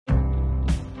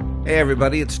Hey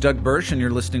everybody, it's Doug Birch and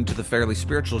you're listening to The Fairly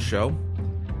Spiritual Show.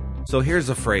 So here's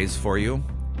a phrase for you.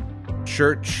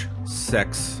 Church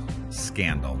sex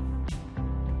scandal.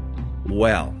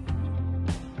 Well,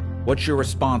 what's your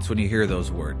response when you hear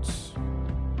those words?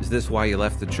 Is this why you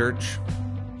left the church?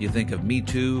 You think of Me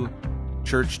Too,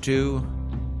 Church Too?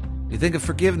 You think of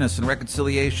forgiveness and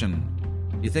reconciliation?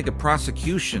 You think of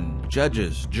prosecution,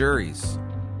 judges, juries?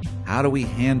 How do we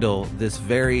handle this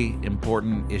very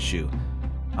important issue?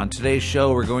 On today's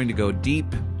show, we're going to go deep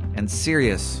and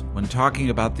serious when talking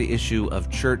about the issue of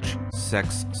church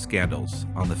sex scandals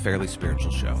on The Fairly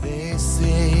Spiritual Show. They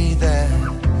say that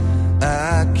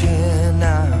I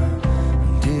cannot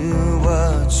do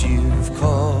what you've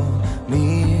called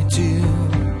me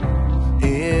to.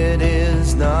 It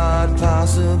is not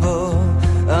possible,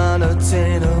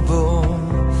 unattainable.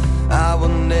 I will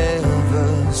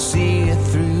never see it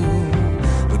through,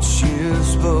 but you've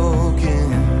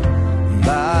spoken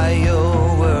by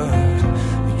your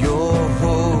word, your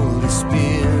Holy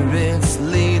Spirit's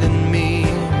leading me.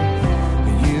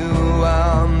 You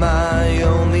are my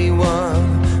only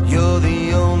one, you're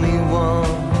the only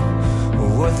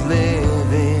one worth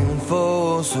living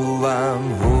for, so I'm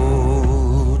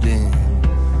holding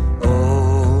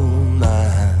all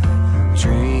my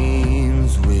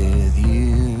dreams with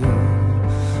you.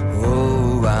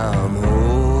 Oh, I'm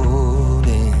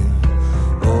holding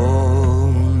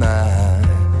all my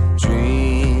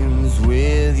dreams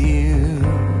with you,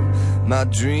 my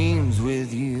dreams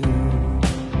with you.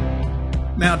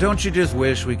 Now, don't you just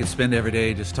wish we could spend every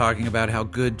day just talking about how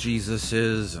good Jesus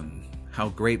is and how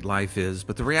great life is?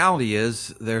 But the reality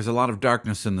is there's a lot of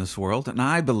darkness in this world, and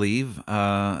I believe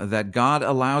that God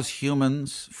allows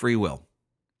humans free will,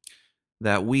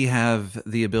 that we have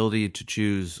the ability to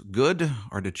choose good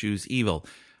or to choose evil,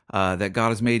 that God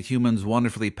has made humans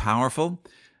wonderfully powerful,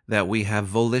 that we have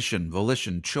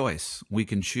volition, choice. We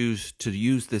can choose to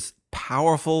use this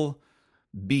powerful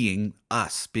being,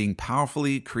 us, being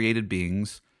powerfully created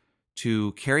beings,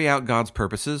 to carry out God's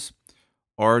purposes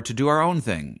or to do our own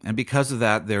thing. And because of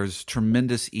that, there's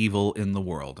tremendous evil in the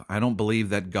world. I don't believe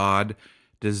that God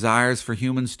desires for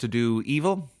humans to do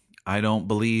evil. I don't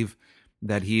believe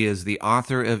that he is the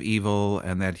author of evil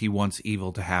and that he wants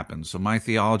evil to happen. So my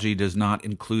theology does not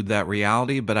include that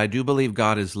reality, but I do believe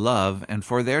God is love, and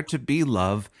for there to be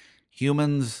love,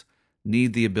 humans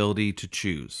need the ability to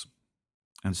choose.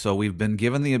 And so we've been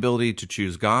given the ability to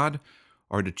choose God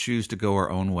or to choose to go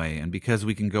our own way. And because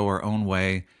we can go our own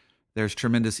way, there's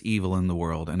tremendous evil in the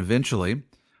world. And eventually,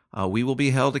 we will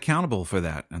be held accountable for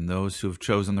that. And those who have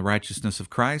chosen the righteousness of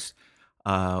Christ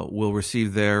will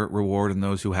receive their reward, and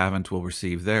those who haven't will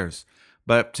receive theirs.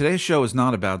 But today's show is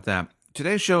not about that.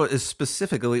 Today's show is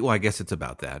specifically, well, I guess it's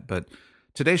about that, but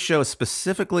today's show is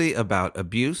specifically about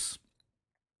abuse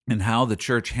and how the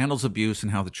church handles abuse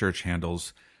and how the church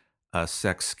handles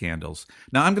sex scandals.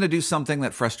 Now, I'm going to do something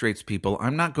that frustrates people.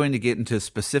 I'm not going to get into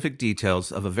specific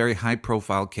details of a very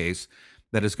high-profile case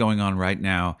that is going on right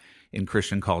now in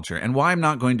Christian culture. And why I'm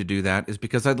not going to do that is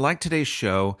because I'd like today's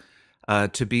show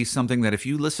to be something that if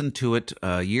you listen to it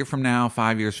a year from now,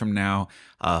 5 years from now,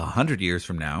 100 years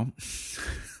from now,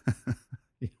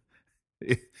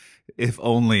 if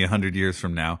only 100 years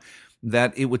from now,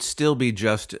 that it would still be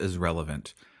just as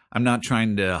relevant. I'm not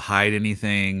trying to hide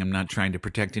anything. I'm not trying to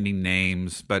protect any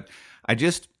names, but I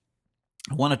just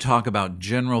want to talk about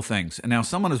general things. And now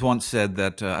someone has once said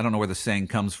that, I don't know where the saying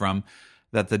comes from,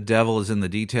 that the devil is in the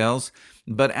details.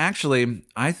 But actually,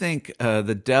 I think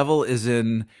the devil is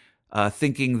in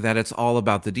thinking that it's all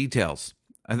about the details.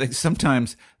 I think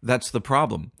sometimes that's the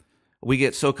problem. We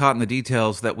get so caught in the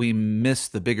details that we miss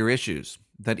the bigger issues,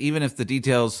 that even if the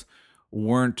details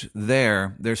weren't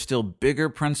there, there's still bigger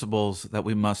principles that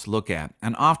we must look at.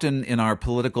 And often in our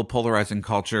political polarizing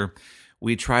culture,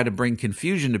 we try to bring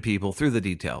confusion to people through the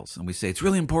details. And we say, it's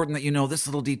really important that you know this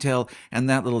little detail and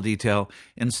that little detail,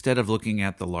 instead of looking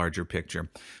at the larger picture.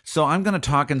 So I'm going to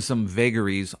talk in some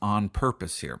vagaries on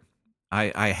purpose here.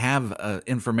 I have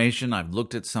information. I've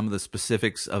looked at some of the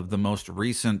specifics of the most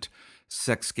recent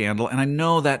sex scandal, and I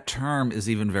know that term is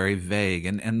even very vague,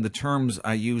 and the terms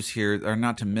I use here are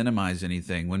not to minimize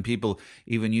anything. When people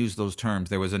even use those terms,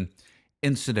 there was an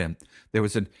incident, there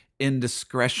was an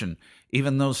indiscretion.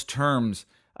 Even those terms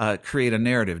create a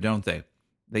narrative, don't they?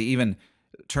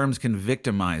 Terms can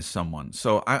victimize someone.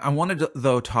 So I wanted to,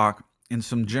 though, talk in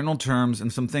some general terms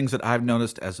and some things that I've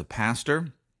noticed as a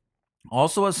pastor,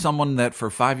 also as someone that for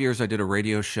 5 years I did a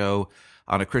radio show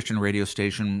on a Christian radio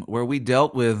station where we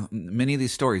dealt with many of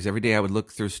these stories. Every day I would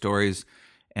look through stories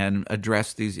and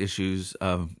address these issues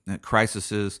of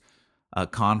crises,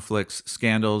 conflicts,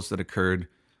 scandals that occurred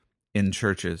in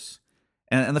churches.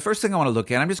 And the first thing I want to look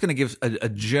at, I'm just going to give a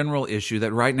general issue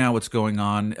that right now what's going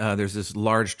on, there's this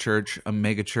large church, a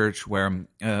mega church, where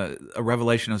a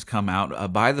revelation has come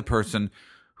out by the person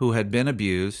who had been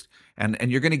abused.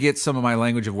 And you're going to get some of my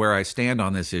language of where I stand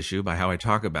on this issue by how I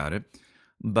talk about it.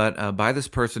 But by this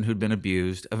person who'd been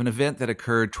abused of an event that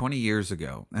occurred 20 years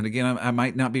ago. And again, I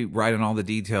might not be right on all the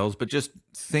details, but just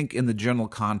think in the general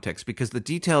context, because the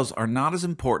details are not as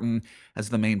important as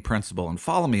the main principle. And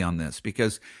follow me on this,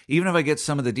 because even if I get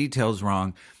some of the details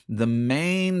wrong, the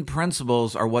main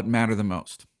principles are what matter the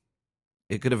most.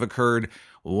 It could have occurred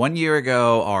 1 year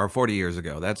ago or 40 years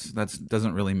ago. That's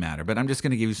doesn't really matter. But I'm just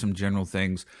going to give you some general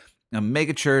things. A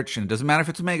mega church, and it doesn't matter if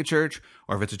it's a mega church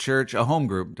or if it's a church, a home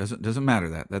group, doesn't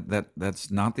matter. That's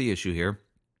not the issue here.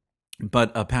 But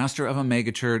a pastor of a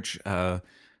mega church,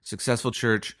 successful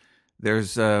church,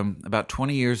 there's about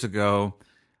 20 years ago,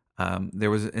 there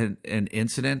was an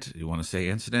incident. You want to say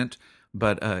incident,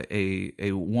 but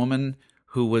a woman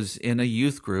who was in a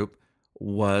youth group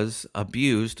was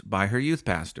abused by her youth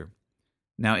pastor.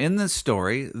 Now, in this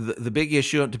story, the big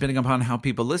issue, depending upon how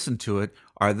people listen to it,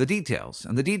 are the details.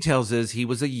 And the details is he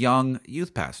was a young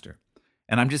youth pastor.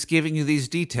 And I'm just giving you these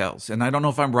details. And I don't know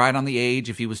if I'm right on the age,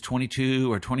 if he was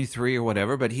 22 or 23 or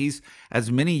whatever, but he's,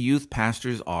 as many youth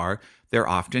pastors are, they're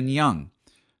often young.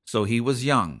 So he was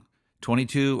young,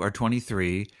 22 or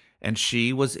 23, and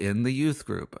she was in the youth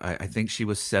group. I think she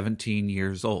was 17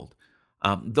 years old.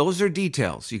 Those are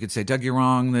details. You could say, Doug, you're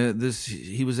wrong.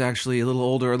 He was actually a little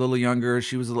older, a little younger.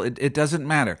 She was. It doesn't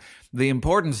matter. The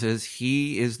importance is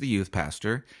he is the youth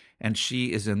pastor and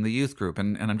she is in the youth group.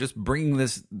 And I'm just bringing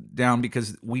this down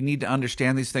because we need to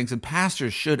understand these things, and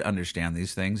pastors should understand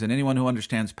these things, and anyone who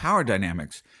understands power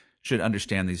dynamics should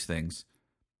understand these things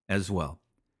as well.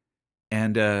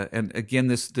 And again,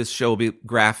 this show will be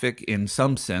graphic in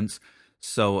some sense.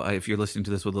 So if you're listening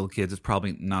to this with little kids, it's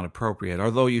probably not appropriate.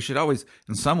 Although you should always,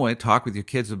 in some way, talk with your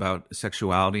kids about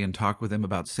sexuality and talk with them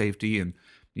about safety. And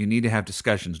you need to have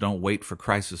discussions. Don't wait for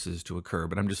crises to occur.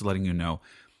 But I'm just letting you know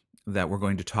that we're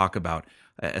going to talk about,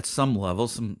 at some level,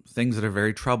 some things that are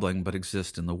very troubling but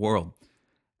exist in the world.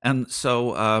 And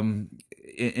so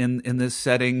in this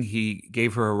setting, he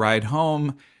gave her a ride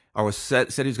home, or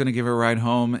said he was going to give her a ride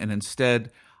home, and instead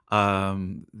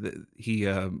he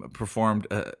performed,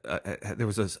 there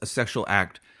was a sexual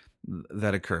act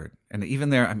that occurred. And even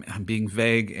there, I'm being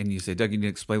vague, and you say, Doug, you need to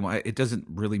explain why. It doesn't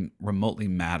really remotely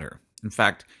matter. In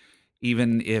fact,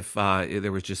 even if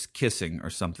there was just kissing or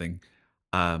something,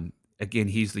 again,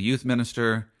 he's the youth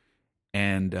minister,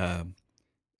 and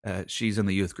she's in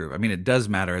the youth group. I mean, it does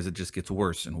matter as it just gets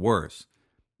worse and worse.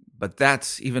 But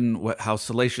that's even how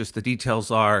salacious the details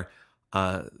are.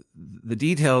 The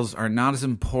details are not as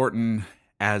important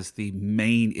as the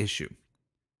main issue.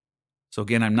 So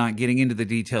again, I'm not getting into the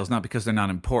details, not because they're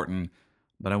not important,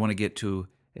 but I want to get to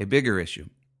a bigger issue.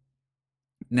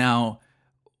 Now,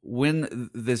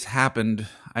 when this happened,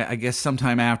 I guess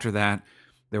sometime after that,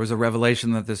 there was a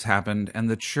revelation that this happened, and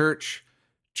the church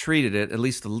treated it, at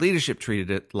least the leadership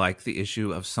treated it, like the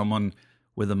issue of someone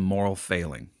with a moral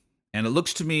failing. And it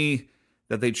looks to me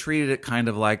that they treated it kind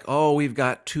of like, oh, we've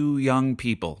got two young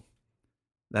people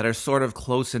that are sort of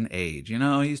close in age. You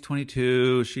know, he's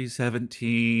 22, she's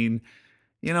 17.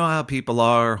 You know how people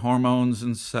are, hormones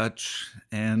and such,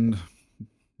 and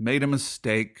made a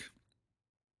mistake.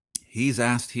 He's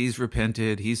asked, he's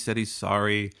repented, he said he's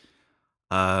sorry.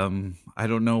 I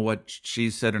don't know what she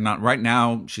said or not. Right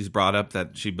now, she's brought up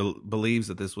that she believes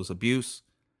that this was abuse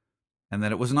and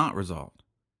that it was not resolved.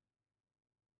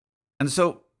 And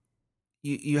so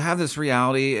you have this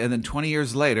reality, and then 20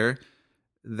 years later,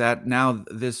 that now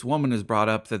this woman is brought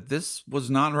up that this was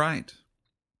not right.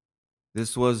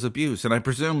 This was abuse. And I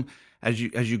presume as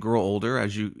you grow older,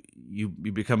 as you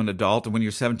become an adult, and when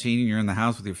you're 17 and you're in the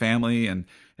house with your family and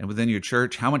within your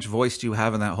church, how much voice do you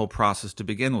have in that whole process to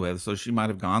begin with? So she might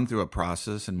have gone through a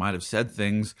process and might have said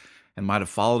things and might have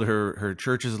followed her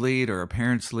church's lead or her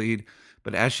parents' lead.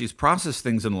 But as she's processed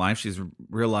things in life, she's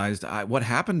realized, what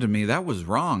happened to me, that was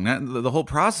wrong. The whole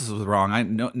process was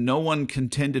wrong. No one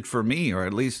contended for me, or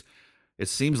at least it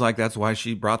seems like that's why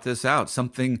she brought this out.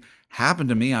 Something happened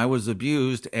to me. I was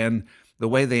abused, and the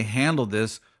way they handled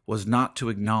this was not to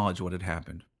acknowledge what had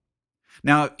happened.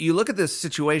 Now, you look at this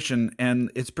situation, and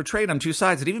it's portrayed on two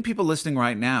sides, that even people listening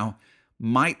right now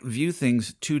might view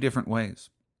things two different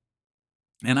ways.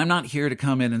 And I'm not here to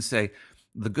come in and say,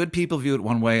 the good people view it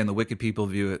one way and the wicked people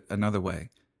view it another way.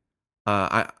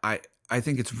 I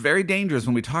think it's very dangerous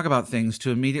when we talk about things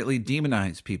to immediately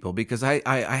demonize people, because I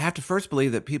have to first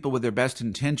believe that people with their best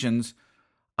intentions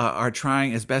are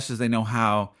trying as best as they know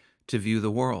how to view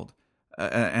the world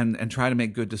and try to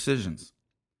make good decisions.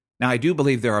 Now, I do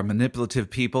believe there are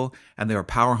manipulative people, and there are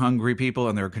power-hungry people,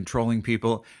 and there are controlling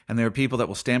people, and there are people that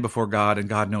will stand before God, and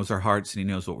God knows our hearts, and He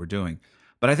knows what we're doing.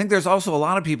 But I think there's also a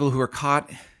lot of people who are caught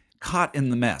in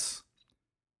the mess.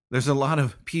 There's a lot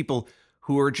of people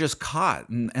who are just caught,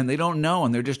 and they don't know,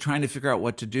 and they're just trying to figure out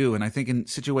what to do. And I think in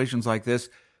situations like this,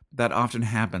 that often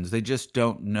happens. They just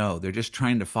don't know. They're just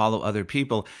trying to follow other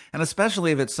people. And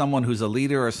especially if it's someone who's a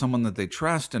leader or someone that they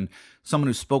trust and someone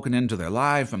who's spoken into their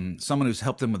life and someone who's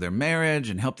helped them with their marriage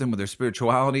and helped them with their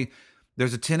spirituality,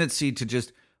 there's a tendency to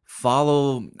just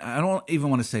follow, I don't even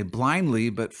want to say blindly,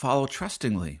 but follow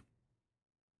trustingly.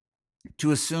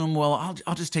 To assume, well,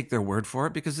 I'll just take their word for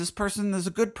it because this person is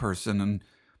a good person, and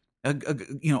a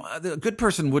good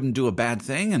person wouldn't do a bad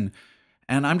thing,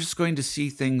 and I'm just going to see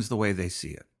things the way they see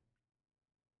it.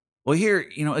 Well, here,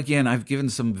 again, I've given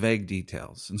some vague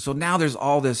details. And so now there's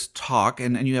all this talk,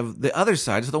 and you have the other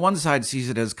side. So the one side sees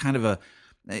it as kind of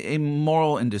a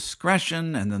moral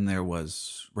indiscretion, and then there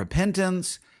was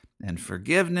repentance and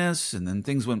forgiveness, and then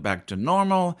things went back to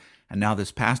normal. And now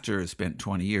this pastor has spent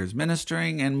 20 years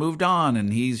ministering and moved on,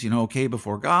 and he's, okay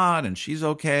before God, and she's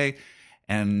okay.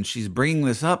 And she's bringing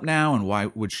this up now, and why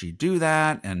would she do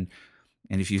that? And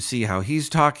if you see how he's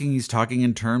talking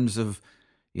in terms of,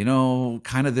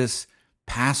 kind of this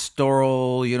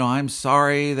pastoral, I'm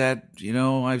sorry that,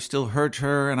 I've still hurt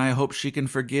her and I hope she can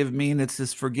forgive me. And it's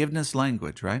this forgiveness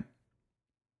language, right?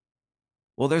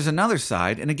 Well, there's another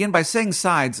side. And again, by saying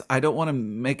sides, I don't want to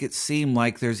make it seem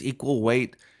like there's equal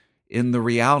weight in the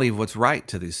reality of what's right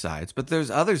to these sides. But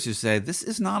there's others who say this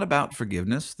is not about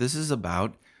forgiveness. This is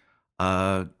about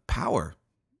power.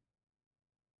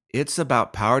 It's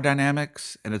about power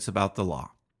dynamics, and it's about the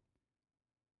law.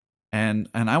 And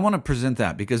I want to present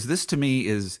that because this to me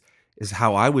is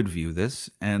how I would view this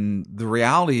and the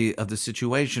reality of the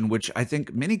situation, which I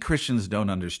think many Christians don't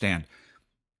understand.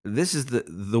 This is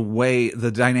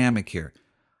the dynamic here.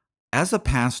 As a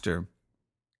pastor,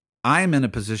 I am in a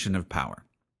position of power.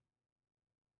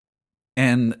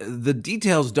 And the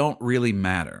details don't really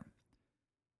matter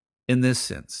in this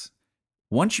sense.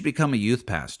 Once you become a youth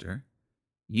pastor,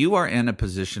 you are in a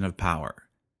position of power.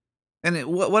 And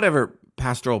whatever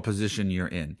pastoral position you're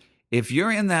in, if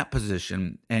you're in that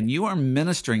position and you are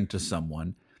ministering to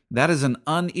someone, that is an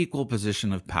unequal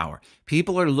position of power.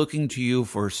 People are looking to you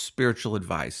for spiritual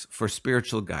advice, for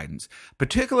spiritual guidance.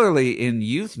 Particularly in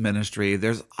youth ministry,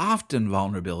 there's often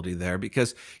vulnerability there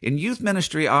because in youth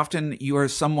ministry, often you are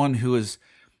someone who is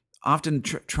often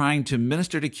trying to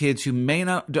minister to kids who may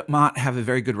not have a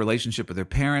very good relationship with their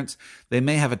parents. They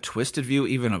may have a twisted view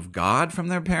even of God from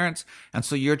their parents. And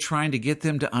so you're trying to get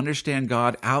them to understand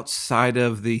God outside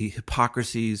of the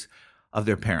hypocrisies of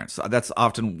their parents. That's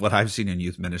often what I've seen in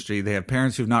youth ministry. They have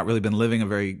parents who've not really been living a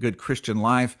very good Christian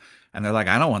life. And they're like,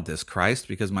 I don't want this Christ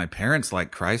because my parents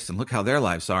like Christ and look how their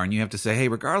lives are. And you have to say, hey,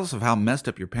 regardless of how messed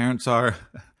up your parents are,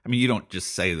 I mean, you don't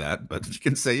just say that, but you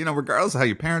can say, regardless of how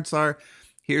your parents are,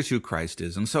 here's who Christ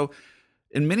is. And so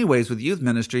in many ways with youth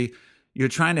ministry, you're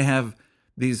trying to have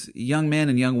these young men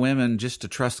and young women just to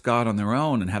trust God on their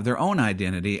own and have their own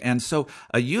identity. And so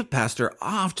a youth pastor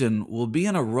often will be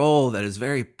in a role that is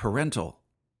very parental.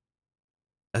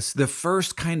 As the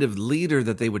first kind of leader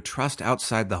that they would trust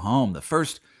outside the home, the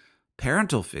first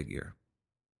parental figure.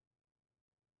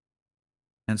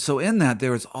 And so in that,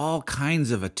 there is all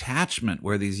kinds of attachment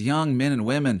where these young men and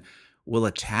women will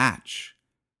attach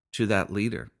to that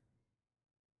leader.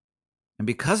 And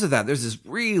because of that, there's this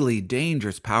really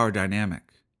dangerous power dynamic.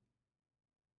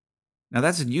 Now,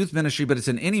 that's in youth ministry, but it's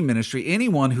in any ministry.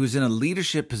 Anyone who's in a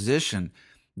leadership position,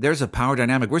 there's a power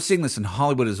dynamic. We're seeing this in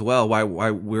Hollywood as well, why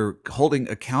we're holding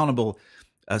accountable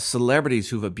celebrities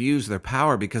who've abused their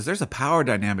power, because there's a power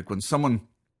dynamic when someone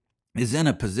is in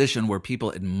a position where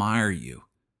people admire you,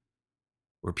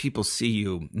 where people see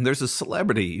you. And there's a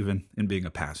celebrity even in being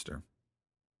a pastor.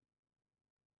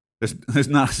 There's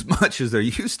not as much as there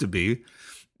used to be,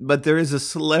 but there is a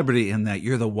celebrity in that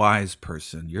you're the wise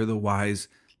person. You're the wise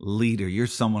leader. You're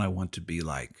someone I want to be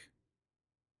like.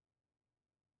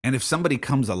 And if somebody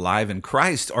comes alive in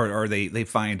Christ or they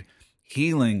find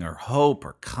healing or hope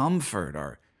or comfort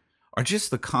or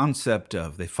just the concept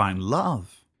of they find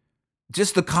love,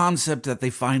 just the concept that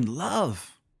they find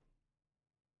love,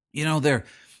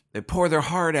 they pour their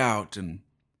heart out and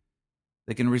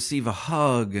they can receive a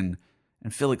hug and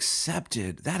feel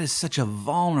accepted. That is such a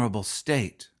vulnerable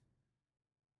state.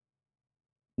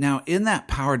 Now, in that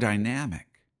power dynamic,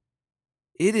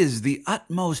 it is the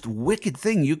utmost wicked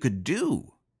thing you could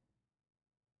do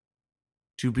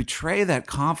to betray that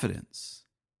confidence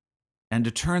and to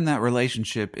turn that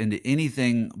relationship into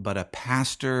anything but a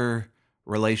pastor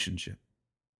relationship.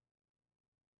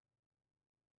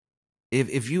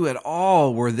 if you at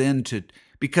all were then to,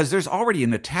 because there's already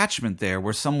an attachment there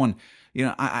where someone,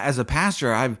 as a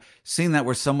pastor, I've seen that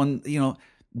where someone,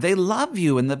 they love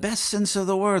you in the best sense of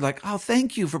the word. Like, oh,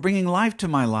 thank you for bringing life to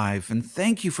my life. And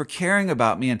thank you for caring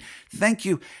about me. And thank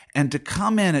you. And to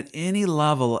come in at any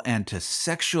level and to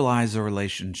sexualize a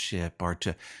relationship or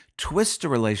to twist a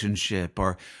relationship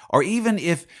or even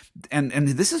if, and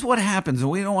this is what happens, and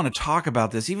we don't want to talk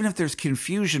about this, even if there's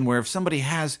confusion where if somebody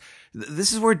has,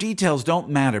 this is where details don't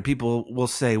matter. People will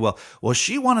say, well,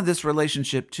 she wanted this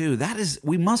relationship too. That is,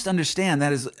 we must understand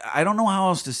that is, I don't know how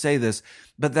else to say this,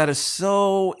 but that is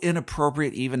so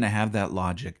inappropriate even to have that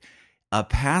logic. A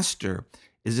pastor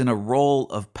is in a role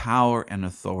of power and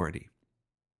authority.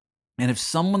 And if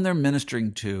someone they're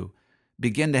ministering to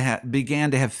began to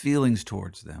have feelings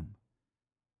towards them,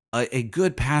 a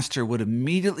good pastor would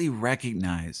immediately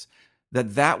recognize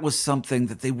that that was something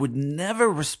that they would never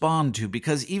respond to,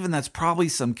 because even that's probably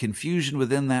some confusion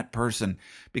within that person,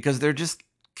 because they're just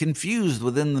confused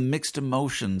within the mixed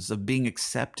emotions of being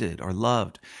accepted or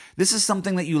loved. This is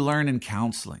something that you learn in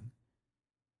counseling.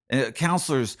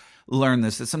 Counselors learn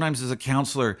this, that sometimes as a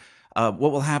counselor, what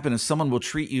will happen is someone will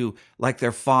treat you like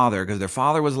their father because their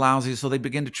father was lousy, so they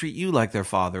begin to treat you like their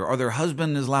father, or their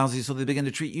husband is lousy, so they begin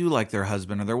to treat you like their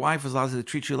husband, or their wife is lousy, they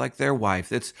treat you like their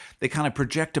wife. They kind of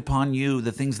project upon you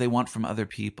the things they want from other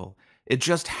people. It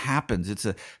just happens. It's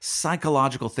a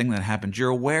psychological thing that happens. You're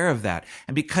aware of that.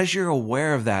 And because you're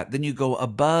aware of that, then you go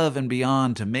above and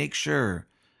beyond to make sure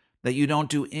that you don't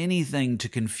do anything to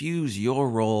confuse your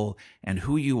role and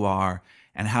who you are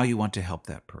and how you want to help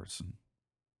that person.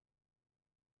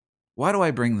 Why do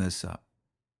I bring this up?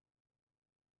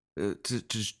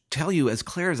 To tell you as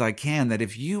clear as I can that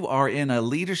if you are in a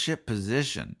leadership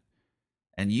position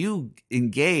and you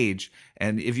engage,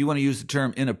 and if you want to use the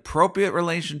term inappropriate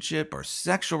relationship or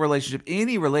sexual relationship,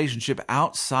 any relationship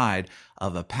outside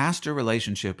of a pastor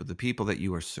relationship with the people that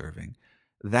you are serving,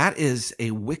 that is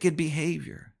a wicked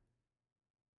behavior.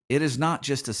 It is not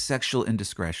just a sexual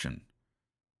indiscretion.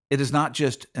 It is not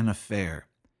just an affair.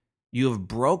 You have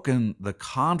broken the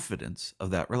confidence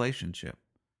of that relationship.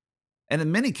 And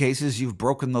in many cases, you've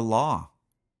broken the law.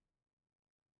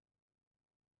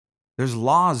 There's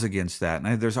laws against that.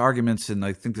 And there's arguments in,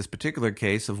 I think, this particular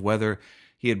case of whether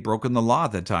he had broken the law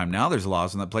at that time. Now there's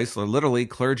laws in that place where literally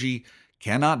clergy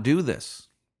cannot do this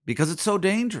because it's so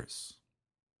dangerous.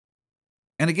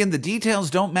 And again, the details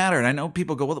don't matter. And I know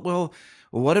people go, well,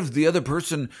 what if the other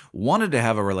person wanted to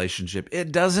have a relationship?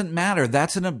 It doesn't matter.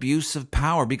 That's an abuse of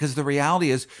power, because the reality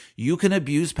is you can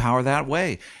abuse power that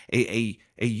way. A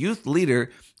youth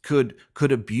leader could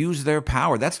abuse their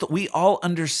power. We all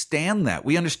understand that.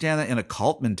 We understand that in a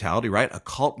cult mentality, right? A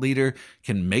cult leader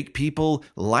can make people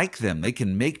like them. They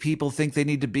can make people think they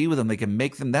need to be with them. They can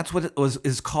make them. That's what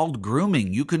is called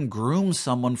grooming. You can groom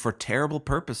someone for terrible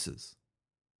purposes.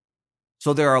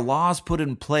 So there are laws put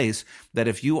in place that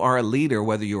if you are a leader,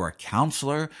 whether you're a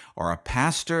counselor or a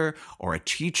pastor or a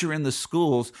teacher in the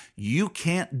schools, you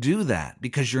can't do that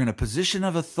because you're in a position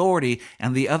of authority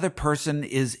and the other person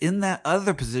is in that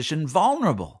other position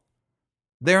vulnerable.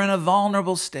 They're in a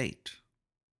vulnerable state.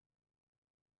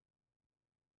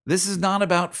 This is not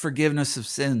about forgiveness of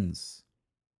sins.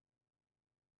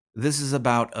 This is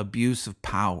about abuse of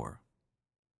power.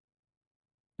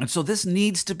 And so this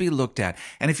needs to be looked at.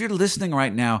 And if you're listening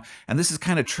right now and this is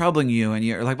kind of troubling you and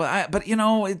you're like, but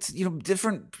it's,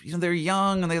 different, they're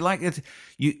young and they like it.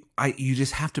 You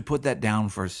just have to put that down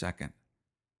for a second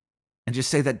and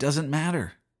just say that doesn't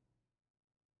matter.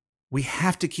 We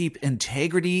have to keep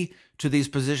integrity to these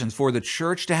positions, for the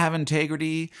church to have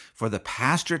integrity, for the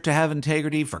pastor to have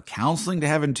integrity, for counseling to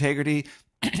have integrity.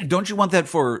 Don't you want that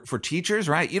for teachers,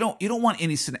 right? You don't want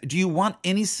any. Do you want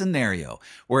any scenario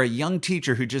where a young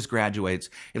teacher who just graduates,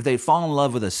 if they fall in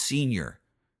love with a senior,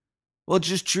 well, it's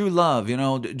just true love, it's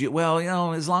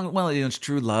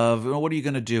true love. What are you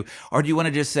going to do? Or do you want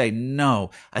to just say,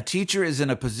 no, a teacher is in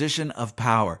a position of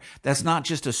power. That's not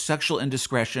just a sexual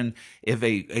indiscretion if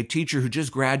a teacher who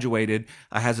just graduated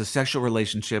has a sexual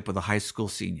relationship with a high school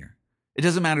senior. It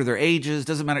doesn't matter their ages,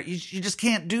 doesn't matter. You just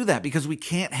can't do that, because we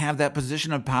can't have that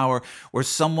position of power where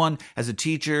someone as a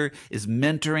teacher is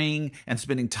mentoring and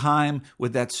spending time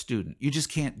with that student. You just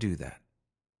can't do that.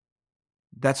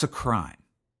 That's a crime.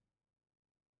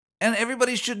 And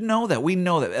everybody should know that. We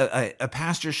know that. A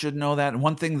pastor should know that. And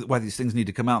one thing why these things need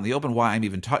to come out in the open, why I'm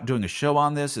even doing a show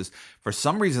on this, is for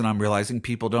some reason I'm realizing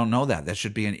people don't know that. That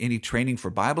should be in any training for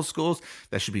Bible schools.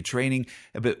 That should be training.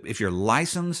 But if you're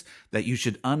licensed, that you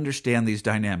should understand these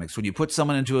dynamics. When you put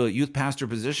someone into a youth pastor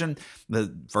position,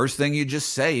 the first thing you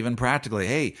just say, even practically,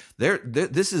 hey,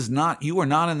 this is not, you are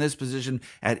not in this position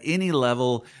at any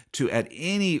level at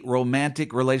any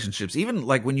romantic relationships. Even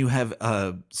like when you have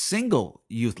single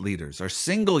youth leaders or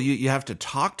single, you have to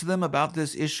talk to them about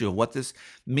this issue of what this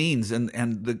means.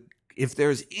 If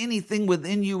there's anything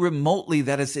within you remotely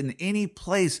that is in any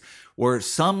place where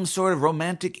some sort of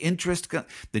romantic interest,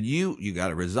 then you got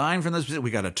to resign from this position.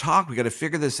 We got to talk. We got to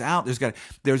figure this out.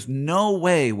 There's no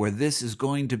way where this is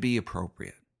going to be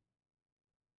appropriate.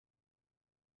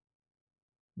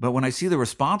 But when I see the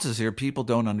responses here, people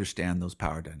don't understand those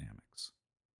power dynamics.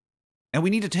 And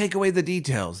we need to take away the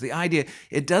details. The idea,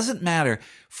 it doesn't matter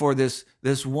for this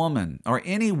woman or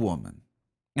any woman,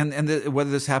 and whether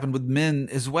this happened with men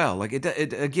as well. Like it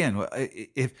again,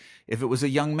 if it was a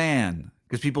young man,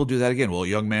 because people do that again. Well, a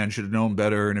young man should have known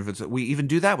better. And if we even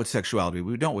do that with sexuality,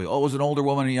 don't we? Oh, it was an older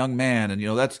woman, a young man,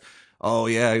 and that's. Oh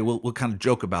yeah, we'll kind of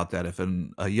joke about that if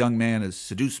a young man is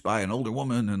seduced by an older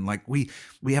woman, and like we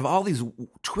have all these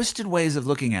twisted ways of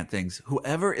looking at things.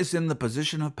 Whoever is in the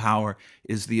position of power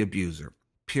is the abuser.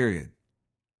 Period.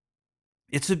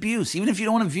 It's abuse. Even if you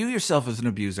don't want to view yourself as an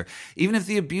abuser, even if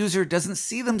the abuser doesn't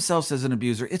see themselves as an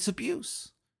abuser, it's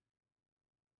abuse.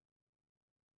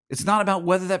 It's not about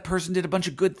whether that person did a bunch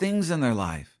of good things in their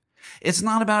life. It's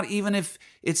not about even if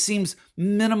it seems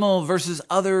minimal versus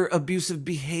other abusive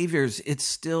behaviors. It's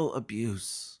still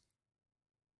abuse.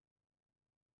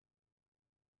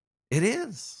 It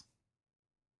is.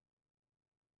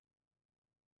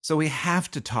 So we have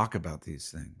to talk about these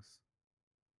things.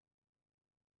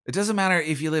 It doesn't matter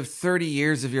if you live 30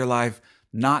 years of your life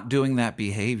not doing that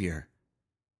behavior.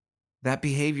 That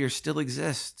behavior still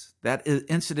exists. That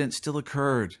incident still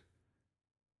occurred.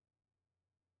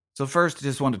 So first, I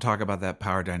just want to talk about that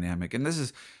power dynamic. And this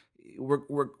is,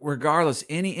 regardless,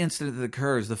 any incident that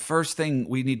occurs, the first thing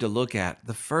we need to look at,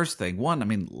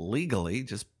 legally,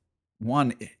 just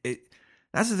one,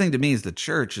 that's the thing to me is the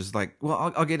church is like,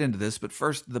 well, I'll get into this, but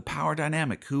first, the power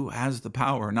dynamic. Who has the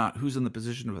power, not who's in the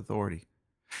position of authority.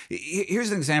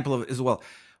 Here's an example of it as well.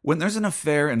 When there's an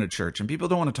affair in a church, and people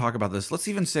don't want to talk about this, let's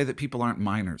even say that people aren't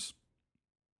minors.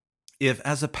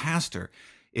 As a pastor,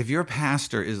 if your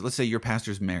pastor is, let's say your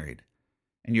pastor's married,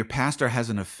 and your pastor has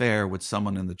an affair with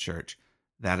someone in the church,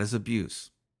 that is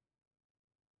abuse.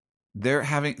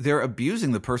 They're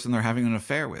abusing the person they're having an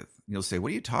affair with. You'll say,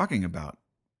 what are you talking about?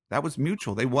 That was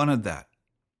mutual. They wanted that.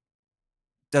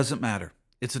 Doesn't matter.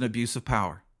 It's an abuse of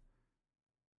power.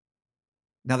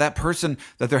 Now, that person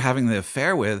that they're having the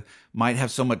affair with might have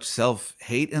so much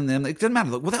self-hate in them. It doesn't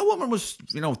matter. Well, that woman was,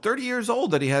 30 years old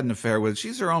that he had an affair with.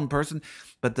 She's her own person.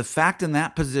 But the fact in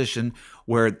that position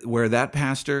where that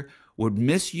pastor would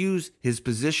misuse his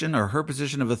position or her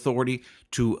position of authority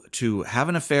to have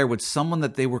an affair with someone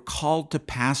that they were called to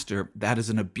pastor, that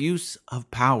is an abuse of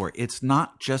power. It's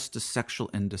not just a sexual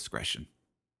indiscretion.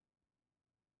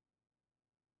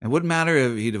 It wouldn't matter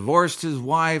if he divorced his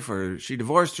wife or she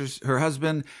divorced her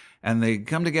husband, and they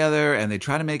come together and they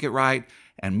try to make it right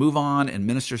and move on and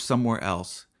minister somewhere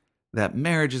else. That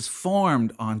marriage is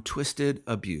formed on twisted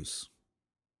abuse.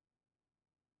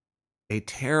 A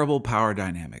terrible power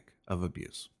dynamic of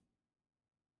abuse.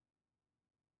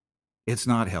 It's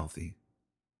not healthy.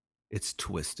 It's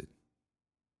twisted.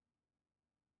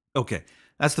 Okay,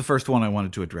 that's the first one I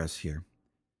wanted to address here.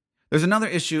 There's another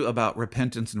issue about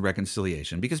repentance and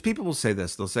reconciliation, because people will say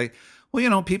this. They'll say,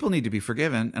 well, people need to be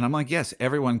forgiven. And I'm like, yes,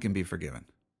 everyone can be forgiven.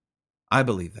 I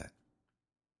believe that.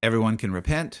 Everyone can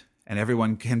repent and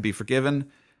everyone can be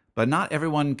forgiven, but not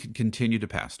everyone can continue to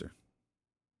pastor.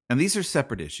 And these are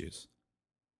separate issues.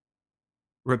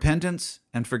 Repentance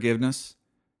and forgiveness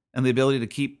and the ability to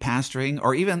keep pastoring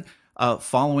or even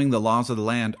following the laws of the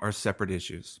land are separate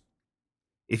issues.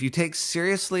 If you take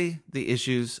seriously the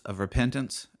issues of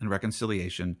repentance and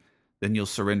reconciliation, then you'll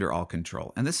surrender all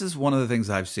control. And this is one of the things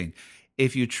I've seen.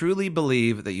 If you truly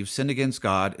believe that you've sinned against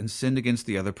God and sinned against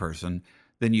the other person,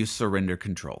 then you surrender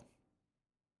control.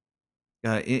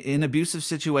 In abusive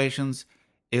situations,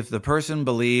 if the person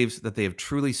believes that they have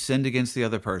truly sinned against the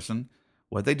other person,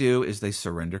 what they do is they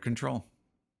surrender control.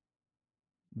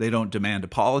 They don't demand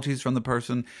apologies from the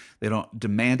person. They don't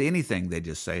demand anything. They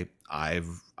just say, I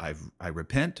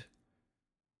repent.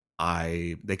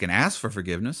 They can ask for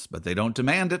forgiveness, but they don't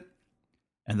demand it.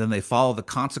 And then they follow the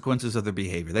consequences of their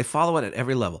behavior. They follow it at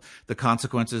every level. The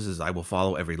consequences is I will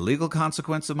follow every legal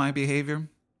consequence of my behavior.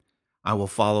 I will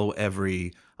follow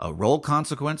every role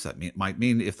consequence. Might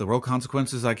mean if the role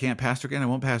consequence is I can't pastor again, I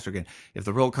won't pastor again. If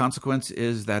the role consequence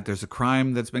is that there's a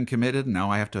crime that's been committed,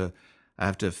 now I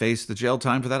have to face the jail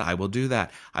time for that, I will do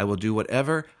that. I will do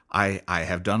whatever I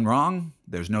have done wrong.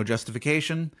 There's no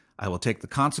justification. I will take the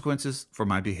consequences for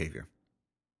my behavior.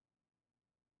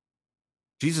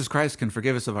 Jesus Christ can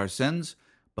forgive us of our sins,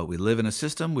 but we live in a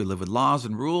system, we live with laws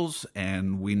and rules,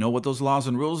 and we know what those laws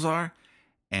and rules are,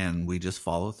 and we just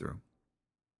follow through.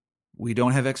 We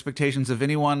don't have expectations of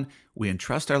anyone. We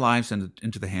entrust our lives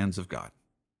into the hands of God.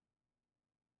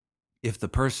 If the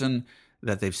person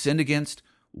that they've sinned against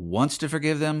wants to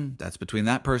forgive them, that's between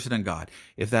that person and God.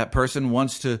 If that person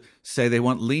wants to say they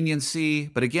want leniency,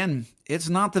 but again, it's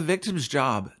not the victim's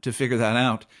job to figure that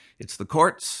out. It's the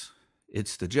courts,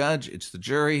 it's the judge, it's the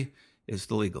jury, it's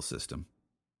the legal system.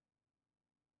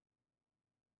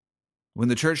 When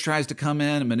the church tries to come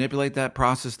in and manipulate that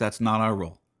process, that's not our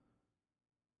role.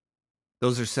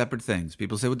 Those are separate things.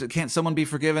 People say, well, can't someone be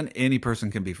forgiven? Any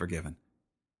person can be forgiven.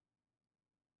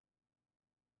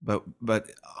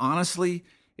 But honestly,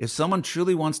 if someone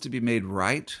truly wants to be made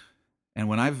right, and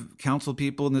when I've counseled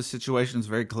people in this situation, it's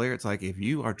very clear. It's like, if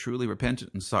you are truly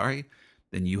repentant and sorry,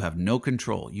 then you have no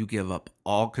control. You give up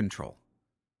all control.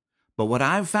 But what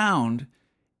I've found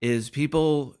is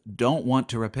people don't want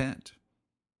to repent.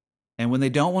 And when they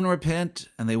don't want to repent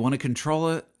and they want to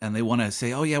control it and they want to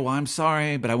say, oh yeah, well, I'm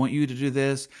sorry, but I want you to do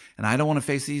this. And I don't want to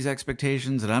face these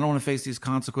expectations and I don't want to face these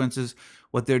consequences.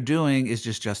 What they're doing is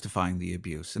just justifying the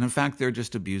abuse. And in fact, they're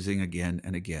just abusing again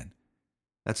and again.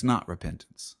 That's not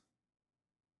repentance.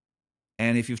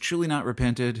 And if you've truly not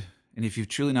repented and if you've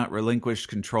truly not relinquished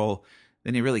control,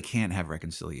 then you really can't have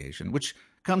reconciliation, which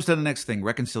comes to the next thing,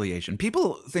 reconciliation.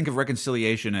 People think of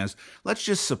reconciliation as, let's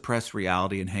just suppress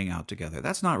reality and hang out together.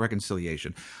 That's not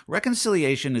reconciliation.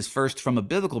 Reconciliation is, first, from a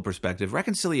biblical perspective,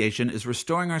 reconciliation is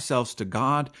restoring ourselves to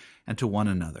God and to one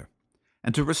another.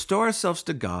 And to restore ourselves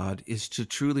to God is to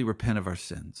truly repent of our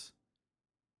sins.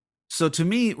 So to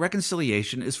me,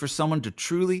 reconciliation is for someone to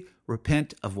truly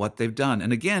repent of what they've done.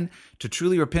 And again, to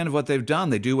truly repent of what they've done,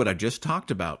 they do what I just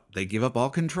talked about. They give up all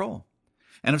control.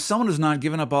 And if someone has not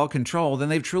given up all control, then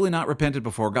they've truly not repented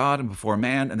before God and before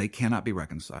man, and they cannot be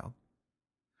reconciled.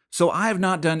 So I have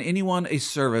not done anyone a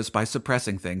service by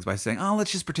suppressing things, by saying, oh,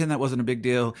 let's just pretend that wasn't a big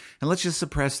deal, and let's just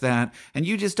suppress that, and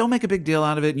you just don't make a big deal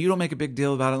out of it, and you don't make a big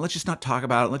deal about it, let's just not talk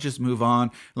about it, let's just move on,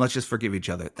 and let's just forgive each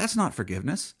other. That's not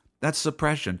forgiveness. That's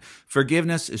suppression.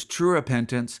 Forgiveness is true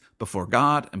repentance before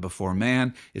God and before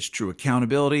man. It's true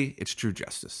accountability. It's true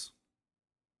justice.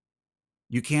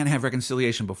 You can't have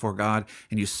reconciliation before God,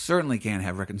 and you certainly can't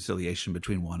have reconciliation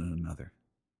between one and another.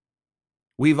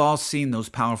 We've all seen those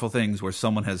powerful things where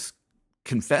someone has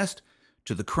confessed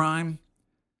to the crime,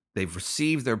 they've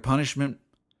received their punishment,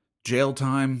 jail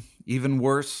time, even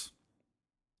worse,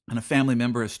 and a family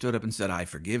member has stood up and said, I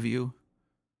forgive you.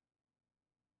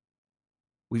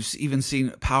 We've even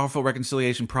seen powerful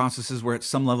reconciliation processes where at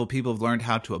some level people have learned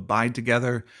how to abide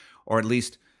together, or at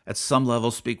least at some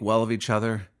level speak well of each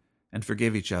other and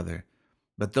forgive each other.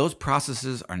 But those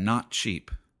processes are not cheap,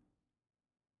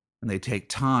 and they take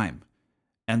time,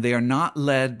 and they are not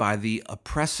led by the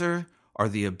oppressor or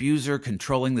the abuser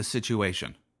controlling the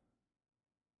situation.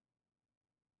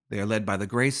 They are led by the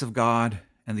grace of God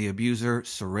and the abuser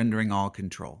surrendering all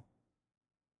control.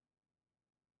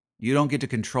 You don't get to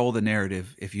control the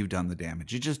narrative if you've done the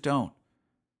damage. You just don't.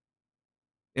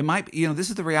 It might, this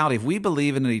is the reality. If we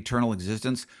believe in an eternal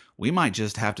existence, we might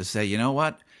just have to say, you know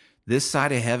what? This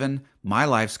side of heaven, my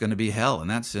life's going to be hell. In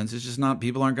that sense, it's just not,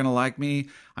 people aren't going to like me.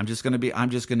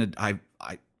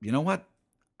 You know what?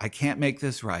 I can't make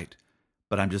this right,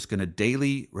 but I'm just going to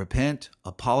daily repent,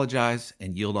 apologize,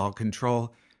 and yield all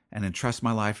control and entrust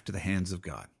my life to the hands of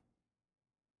God.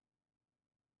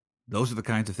 Those are the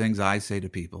kinds of things I say to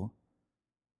people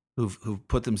who've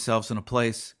put themselves in a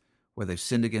place where they've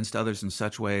sinned against others in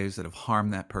such ways that have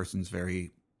harmed that person's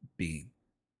very being.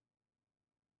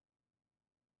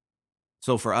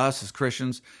 So for us as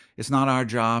Christians, it's not our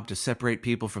job to separate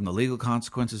people from the legal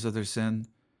consequences of their sin.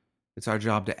 It's our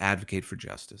job to advocate for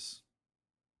justice,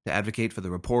 to advocate for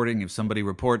the reporting. If somebody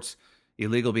reports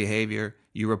illegal behavior,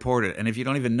 you report it. And if you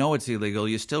don't even know it's illegal,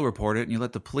 you still report it and you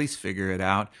let the police figure it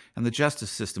out and the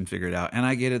justice system figure it out. And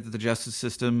I get it that the justice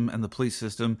system and the police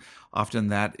system, often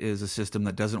that is a system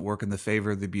that doesn't work in the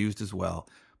favor of the abused as well.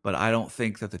 But I don't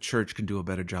think that the church can do a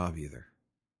better job either.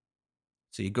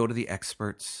 So you go to the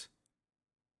experts,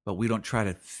 but we don't try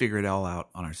to figure it all out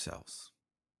on ourselves.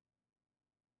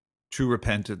 True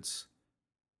repentance,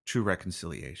 true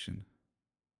reconciliation.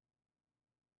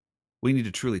 We need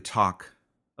to truly talk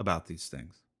about these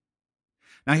things.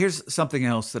 Now, here's something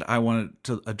else that I wanted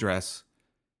to address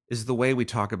is the way we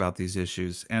talk about these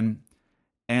issues. And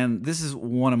this is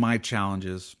one of my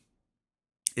challenges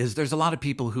is there's a lot of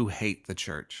people who hate the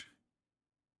church.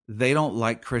 They don't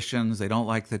like Christians. They don't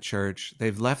like the church.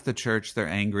 They've left the church. They're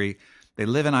angry. They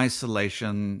live in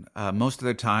isolation. Most of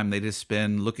their time they just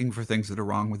spend looking for things that are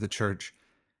wrong with the church,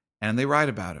 and they write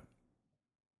about it.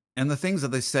 And the things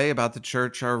that they say about the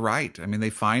church are right. I mean, they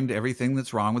find everything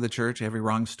that's wrong with the church, every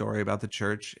wrong story about the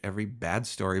church, every bad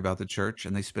story about the church,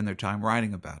 and they spend their time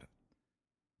writing about it.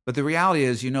 But the reality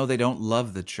is, they don't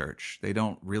love the church. They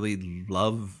don't really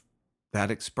love that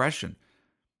expression.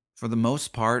 For the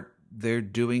most part, they're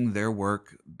doing their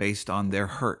work based on their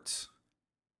hurts.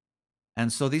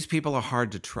 And so these people are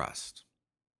hard to trust.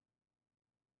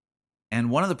 And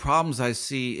one of the problems I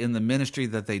see in the ministry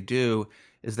that they do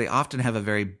is they often have a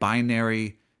very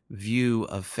binary view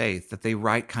of faith, that they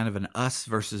write kind of an us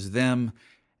versus them.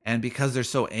 And because they're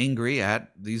so angry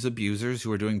at these abusers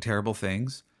who are doing terrible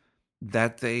things,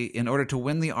 that they, in order to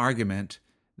win the argument,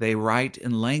 they write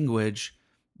in language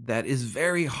that is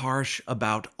very harsh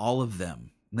about all of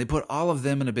them. And they put all of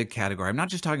them in a big category. I'm not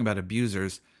just talking about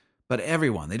abusers, but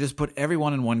everyone. They just put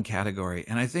everyone in one category.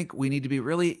 And I think we need to be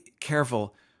really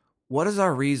careful. What is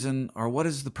our reason, or what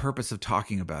is the purpose of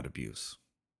talking about abuse?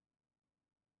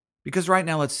 Because right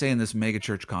now, let's say in this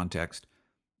megachurch context,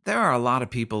 there are a lot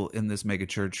of people in this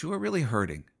megachurch who are really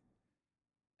hurting.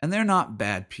 And they're not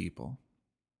bad people.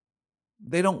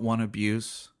 They don't want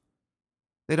abuse.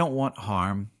 They don't want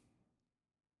harm.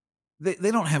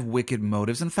 They don't have wicked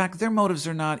motives. In fact, their motives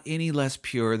are not any less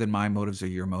pure than my motives or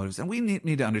your motives. And we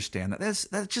need to understand that.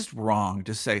 That's just wrong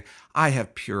to say, I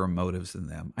have purer motives than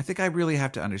them. I think I really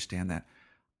have to understand that.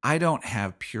 I don't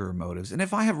have pure motives. And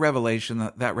if I have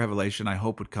revelation, that revelation I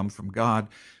hope would come from God.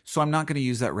 So I'm not going to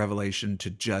use that revelation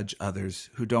to judge others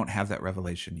who don't have that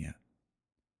revelation yet.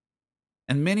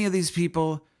 And many of these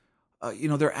people,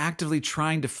 they're actively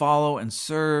trying to follow and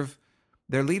serve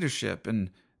their leadership,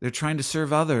 and they're trying to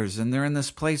serve others, and they're in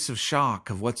this place of shock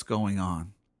of what's going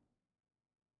on.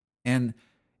 And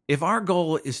if our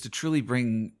goal is to truly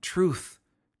bring truth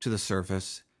to the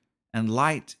surface and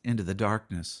light into the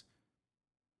darkness,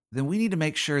 then we need to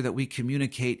make sure that we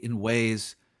communicate in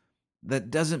ways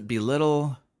that doesn't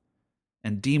belittle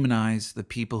and demonize the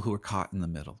people who are caught in the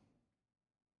middle.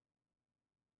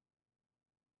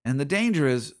 And the danger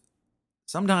is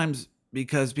sometimes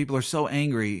because people are so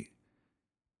angry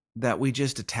that we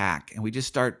just attack and we just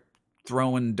start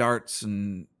throwing darts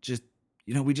and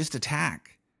we just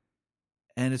attack.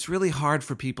 And it's really hard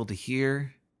for people to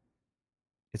hear.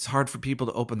 It's hard for people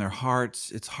to open their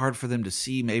hearts. It's hard for them to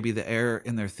see maybe the error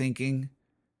in their thinking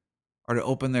or to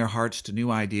open their hearts to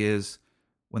new ideas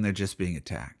when they're just being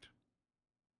attacked.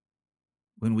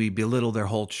 When we belittle their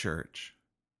whole church.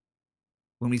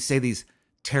 When we say these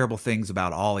terrible things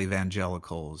about all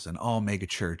evangelicals and all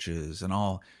megachurches and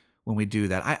all. When we do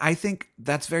that, I think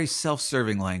that's very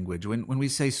self-serving language. When we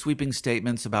say sweeping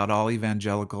statements about all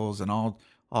evangelicals and all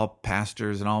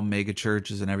pastors and all mega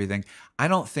churches and everything, I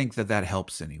don't think that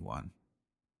helps anyone.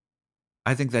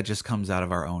 I think that just comes out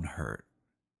of our own hurt.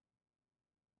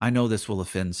 I know this will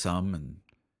offend some and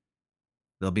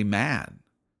they'll be mad.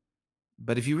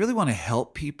 But if you really want to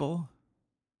help people,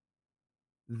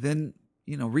 then,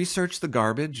 research the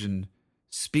garbage and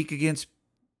speak against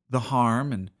the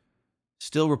harm and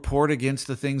still report against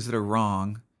the things that are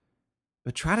wrong,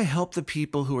 but try to help the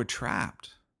people who are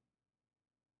trapped.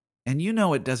 And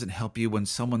it doesn't help you when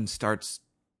someone starts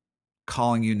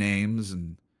calling you names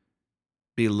and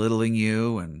belittling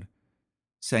you and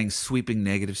saying sweeping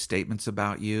negative statements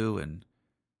about you and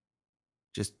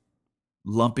just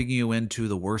lumping you into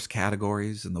the worst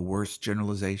categories and the worst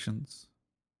generalizations.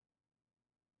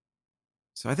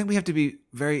 So I think we have to be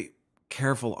very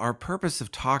careful. Our purpose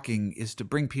of talking is to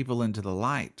bring people into the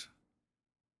light.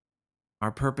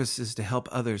 Our purpose is to help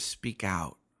others speak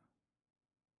out.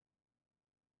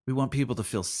 We want people to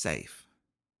feel safe.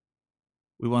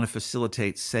 We want to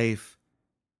facilitate safe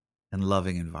and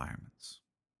loving environments.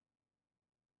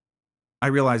 I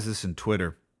realize this in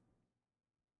Twitter.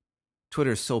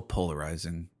 Twitter is so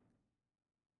polarizing.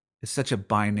 It's such a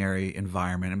binary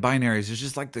environment. And binaries, it's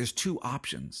just like there's two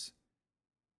options.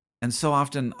 And so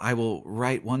often I will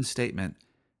write one statement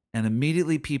and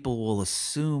immediately people will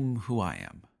assume who I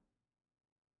am.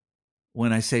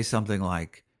 When I say something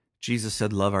like, Jesus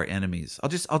said, love our enemies. I'll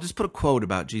just put a quote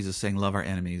about Jesus saying, love our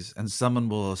enemies. And someone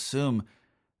will assume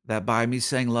that by me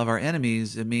saying love our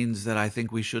enemies, it means that I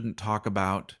think we shouldn't talk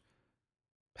about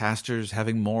pastors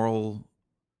having moral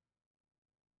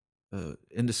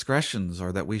indiscretions,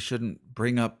 or that we shouldn't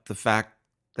bring up the fact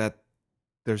that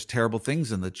there's terrible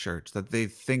things in the church, that they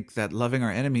think that loving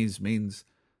our enemies means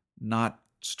not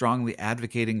strongly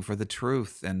advocating for the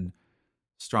truth and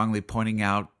strongly pointing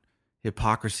out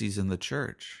hypocrisies in the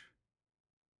church.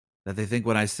 That they think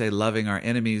when I say loving our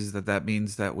enemies, that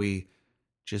means that we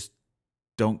just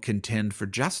don't contend for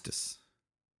justice.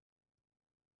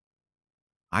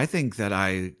 I think that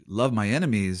I love my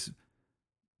enemies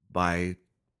by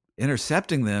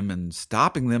intercepting them and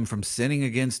stopping them from sinning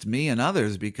against me and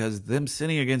others, because them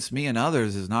sinning against me and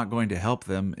others is not going to help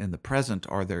them in the present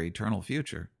or their eternal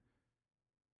future.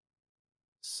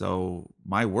 So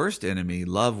my worst enemy,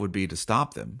 love, would be to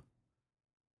stop them.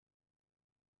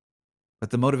 But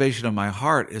the motivation of my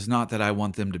heart is not that I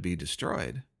want them to be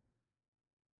destroyed,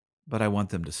 but I want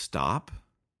them to stop,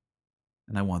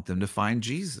 and I want them to find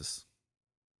Jesus.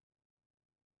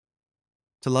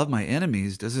 To love my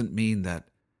enemies doesn't mean that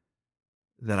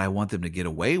I want them to get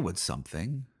away with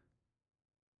something,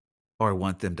 or I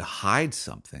want them to hide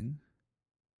something.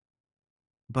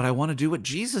 But I want to do what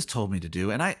Jesus told me to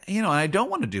do. And I don't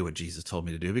want to do what Jesus told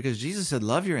me to do, because Jesus said,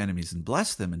 love your enemies and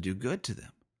bless them and do good to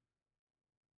them.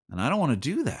 And I don't want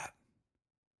to do that.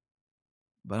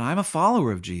 But I'm a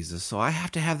follower of Jesus, so I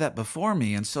have to have that before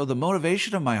me. And so the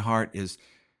motivation of my heart is,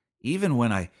 even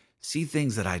when I see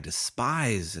things that I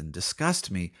despise and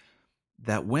disgust me,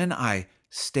 that when I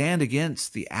stand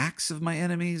against the acts of my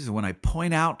enemies, when I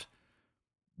point out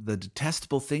the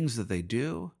detestable things that they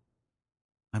do,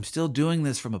 I'm still doing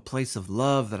this from a place of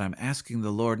love, that I'm asking the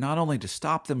Lord not only to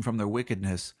stop them from their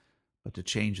wickedness, but to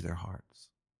change their hearts.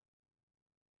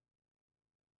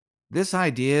 This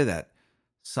idea that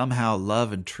somehow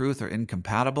love and truth are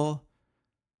incompatible,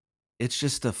 it's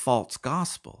just a false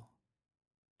gospel.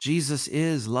 Jesus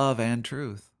is love and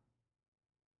truth.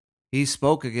 He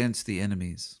spoke against the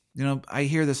enemies. I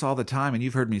hear this all the time, and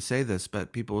you've heard me say this,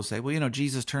 but people will say, well,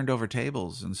 Jesus turned over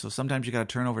tables, and so sometimes you got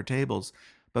to turn over tables.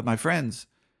 But my friends,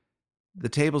 the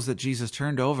tables that Jesus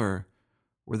turned over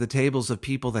were the tables of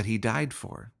people that he died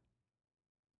for.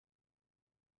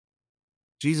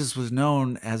 Jesus was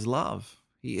known as love.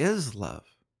 He is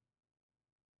love.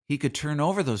 He could turn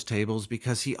over those tables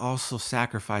because he also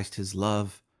sacrificed his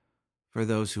love for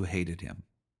those who hated him.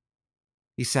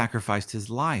 He sacrificed his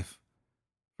life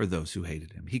for those who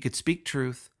hated him. He could speak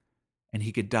truth, and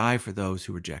he could die for those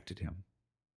who rejected him.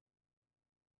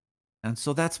 And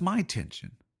so that's my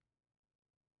tension.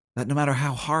 That no matter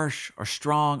how harsh or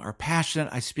strong or passionate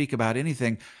I speak about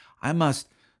anything, I must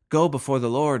go before the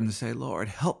Lord and say, Lord,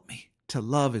 help me to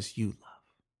love as you love.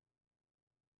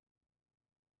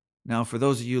 Now, for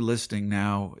those of you listening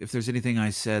now, if there's anything I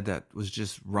said that was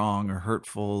just wrong or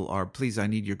hurtful, or please, I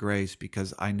need your grace,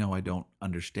 because I know I don't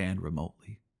understand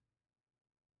remotely.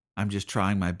 I'm just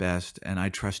trying my best, and I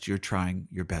trust you're trying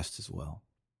your best as well.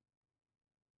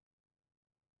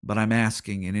 But I'm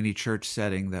asking in any church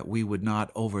setting that we would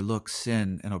not overlook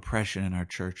sin and oppression in our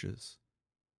churches.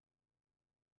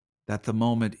 That the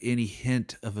moment any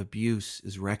hint of abuse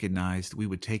is recognized, we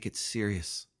would take it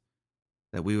serious,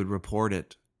 that we would report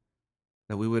it,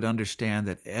 that we would understand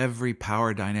that every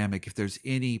power dynamic, if there's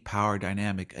any power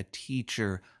dynamic, a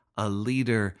teacher, a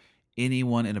leader,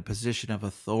 anyone in a position of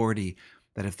authority,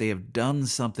 that if they have done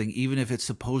something, even if it's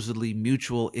supposedly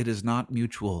mutual, it is not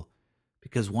mutual,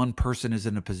 because one person is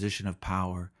in a position of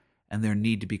power, and there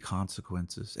need to be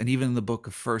consequences. And even in the book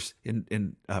of First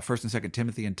and Second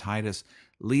Timothy and Titus,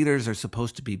 leaders are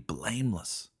supposed to be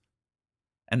blameless.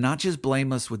 And not just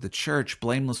blameless with the church,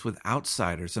 blameless with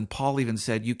outsiders. And Paul even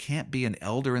said, you can't be an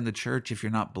elder in the church if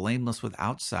you're not blameless with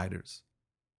outsiders.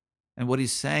 And what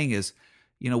he's saying is,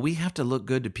 we have to look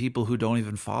good to people who don't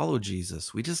even follow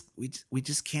Jesus. We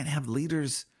just can't have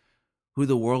leaders who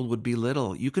the world would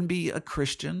belittle. You can be a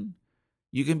Christian,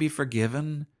 you can be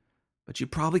forgiven, but you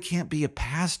probably can't be a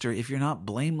pastor if you're not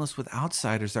blameless with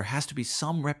outsiders. There has to be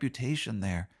some reputation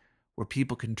there where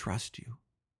people can trust you.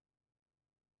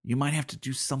 You might have to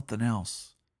do something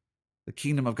else. The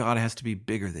kingdom of God has to be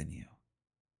bigger than you.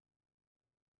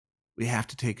 We have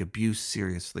to take abuse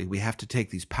seriously. We have to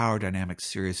take these power dynamics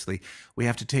seriously. We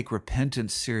have to take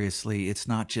repentance seriously. It's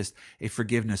not just a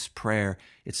forgiveness prayer.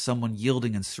 It's someone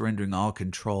yielding and surrendering all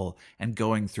control and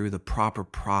going through the proper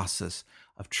process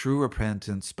of true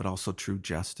repentance, but also true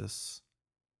justice.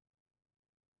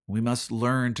 We must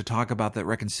learn to talk about that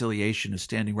reconciliation as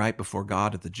standing right before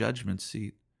God at the judgment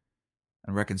seat.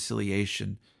 And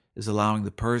reconciliation is allowing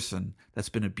the person that's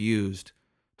been abused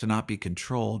to not be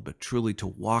controlled, but truly to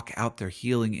walk out their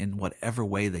healing in whatever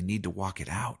way they need to walk it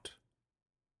out.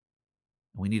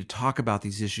 We need to talk about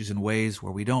these issues in ways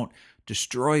where we don't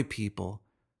destroy people,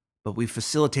 but we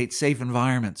facilitate safe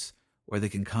environments where they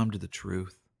can come to the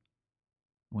truth.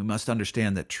 We must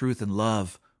understand that truth and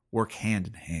love work hand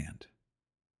in hand.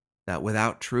 That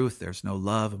without truth, there's no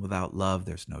love, and without love,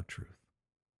 there's no truth.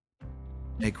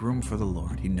 Make room for the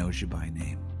Lord. He knows you by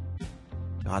name.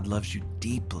 God loves you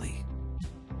deeply.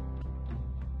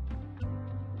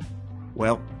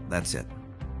 Well, that's it.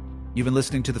 You've been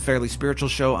listening to The Fairly Spiritual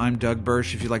Show. I'm Doug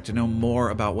Burch. If you'd like to know more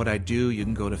about what I do, you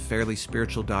can go to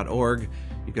fairlyspiritual.org.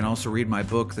 You can also read my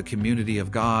book, The Community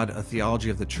of God, A Theology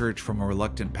of the Church from a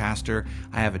Reluctant Pastor.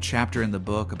 I have a chapter in the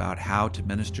book about how to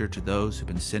minister to those who've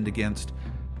been sinned against.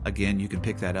 Again, you can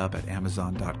pick that up at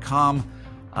Amazon.com.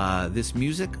 This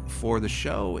music for the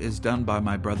show is done by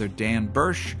my brother Dan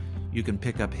Burch. You can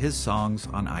pick up his songs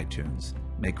on iTunes.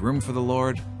 Make room for the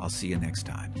Lord. I'll see you next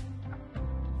time.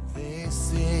 They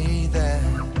say that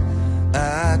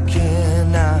I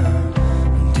cannot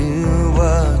do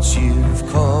what you've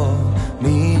called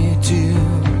me to.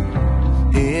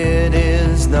 It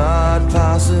is not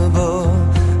possible,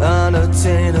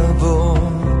 unattainable.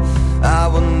 I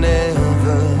will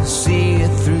never see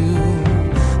it through,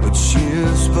 but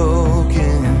you've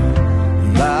spoken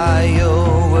by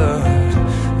your word.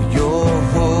 Your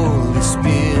Holy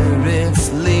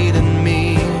Spirit's leading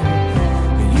me.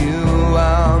 You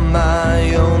are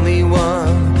my only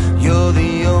one. You're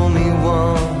the only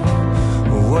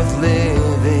one worth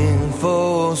living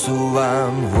for. So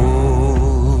I'm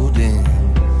holding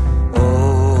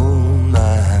all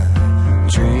my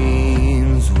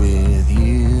dreams with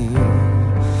you.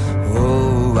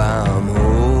 Oh, I'm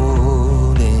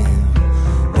holding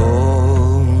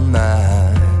all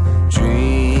my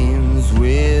dreams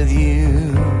with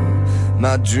you.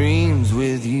 My dreams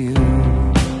with you.